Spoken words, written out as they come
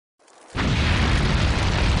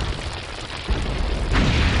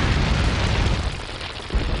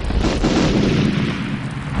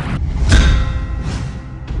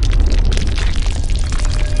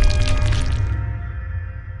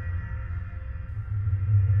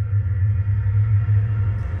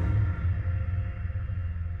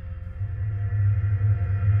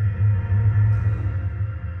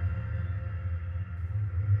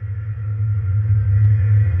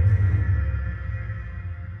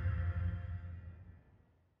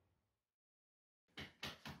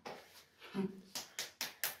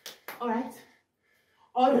Alright.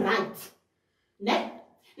 Alright. Ne?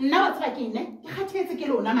 Now it's like in ne?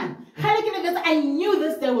 I knew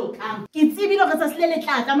this day will come. It's even though it's a slay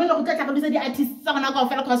class. I'm not going to the artists someone I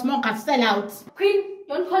got cause more can sell out. Queen,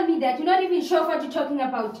 don't call me that. You're not even sure what you're talking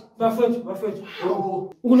about. Bafowethu.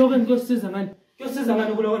 Ukulokho nkosiza ngani? Kuyosiza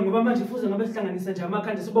ngani ukulokho ngoba manje fuze ngabe sihlanganisa nje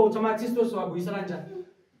amakhanda siba uthi ama-artist oswabuyisa kanjani?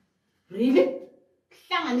 Really?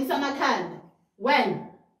 Hlanganisa amakhanda. When?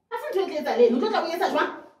 Asenze ukwenza leni. Uthatha kuyesa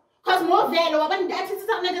jwa? Cause more velo wabantu artists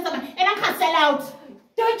sakunake sama and I can sell out.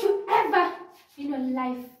 Don't you ever in your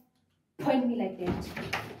life point me like that.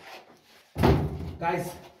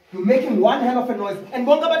 Guys, you're making one hell of a noise and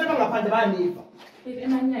bonga abantu bangaphandle bayaniva.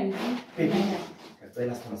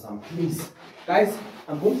 Please, guys,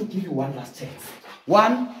 I'm going to give you one last chance.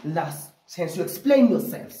 One last chance to explain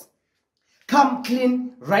yourselves. Come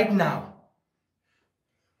clean right now.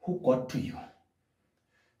 Who got to you?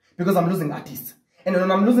 Because I'm losing artists. And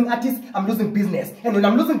when I'm losing artists, I'm losing business. And when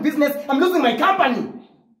I'm losing business, I'm losing my company.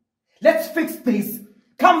 Let's fix this.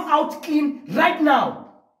 Come out clean right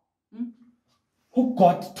now. Who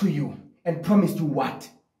got to you and promised you what?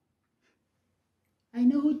 I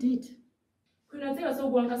know who did.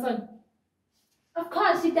 Of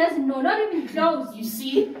course, she doesn't know. Not even close. You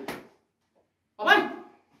see? Bye-bye.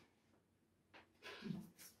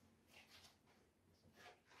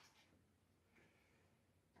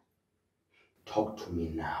 Talk to me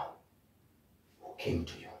now. Who came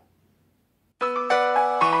to you?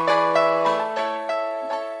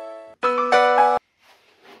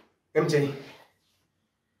 MJ.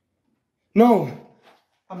 No,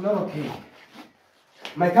 I'm not okay.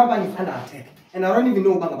 My company is under attack, and I don't even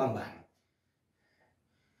know Banga.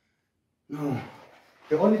 No,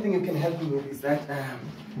 the only thing you can help me with is that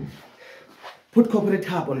put corporate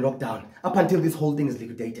hub on lockdown up until this whole thing is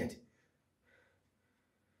liquidated.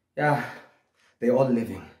 Yeah, they're all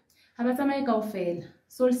living. How about America fail?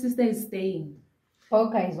 Soul sister is staying.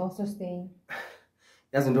 Boga is also staying.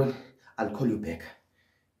 Yazindon, I'll call you back.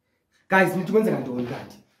 Guys, need to go and do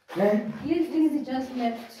that. Lizzie just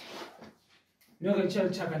left. No,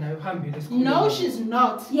 she's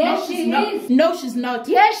not. Yes, she is. No, she's not.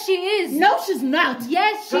 Yes, she is. No, she's not.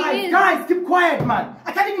 Yes, she is. Guys, keep quiet, man.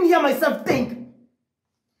 I can't even hear myself think.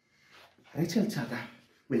 Rachel Chaga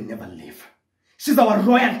will never leave. She's our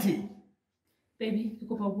royalty. Baby, you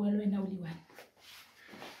go for one and only one.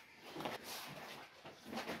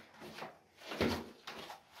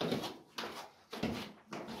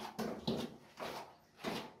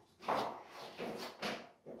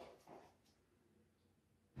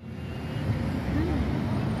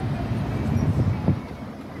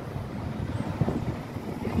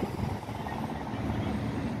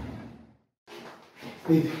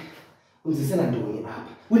 Babe,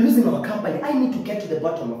 we're losing our company. I need to get to the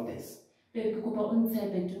bottom of this. Baby, you go on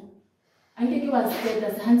seven too. I think you was scared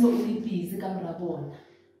as hands only busy camera ball.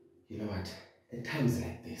 You know what? At times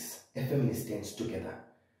like this, a family stands together.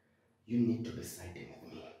 You need to be siding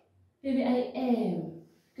with me. Baby, I am.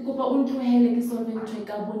 You go on to hell and solve and check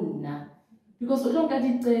a because you don't get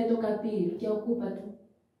it to Kapi,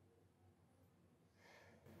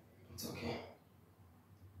 It's okay.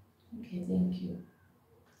 Okay, thank you.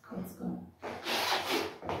 Let's go.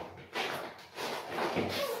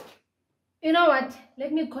 You know what?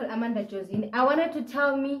 Let me call Amanda Josine. I wanted to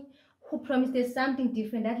tell me who promised there's something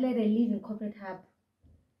different that let her live in corporate hub.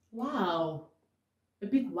 Wow. A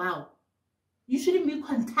big wow. You shouldn't be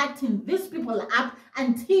contacting these people up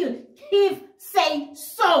until Keith say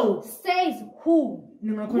so. Says who?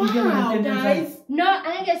 Wow, guys. No,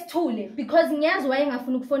 I guess totally. Because Nyaz why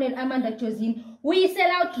I'm phone Amanda Josine. We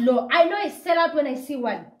sell out low. I know I sell out when I see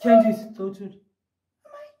one. Candice, go to it.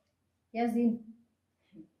 Yazin.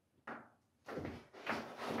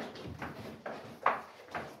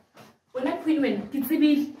 When I queen when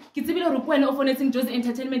Kitsibili or Rupuan of Oneting Josie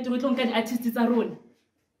Entertainment to look at artists are role.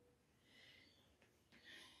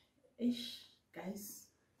 Guys.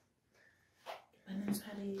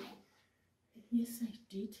 Yes, I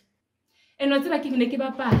did. And what's like in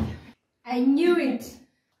I knew it.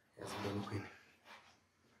 Yes, Queen.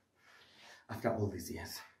 After all these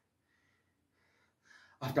years,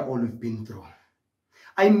 after all we've been through,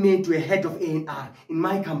 I made you a head of A&R in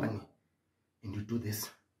my company. And you do this.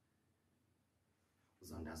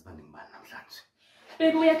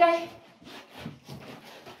 Baby, we are guy.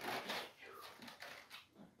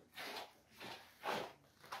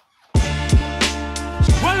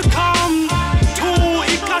 Welcome to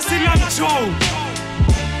Ikasilancho,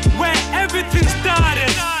 where everything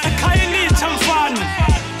started. A Kylie Chamfan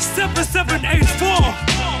 7784.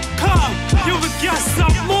 Come, you will get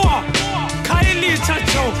some more. Kylie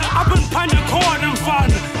Chacho, I've been Panya Corn and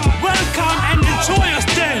Fun. Where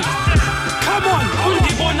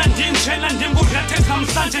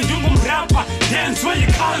namhlanje ndingumrapha ndiyenziwe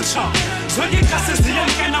yiculture zonke ikhasi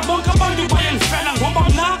ziyangena bonke abantu bayangifela ngoba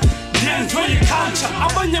mna ndiyenziwe yiculture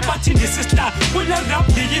abanye bathi ndisistar kule rap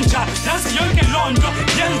ndiyinja yazi yonke loo nto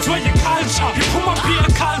yenziwe yiculture iphuma phi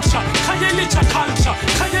eculture khayelitsha culture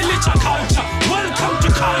khayelitsha culture welcome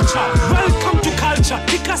to culture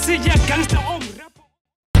ikhasi yegangster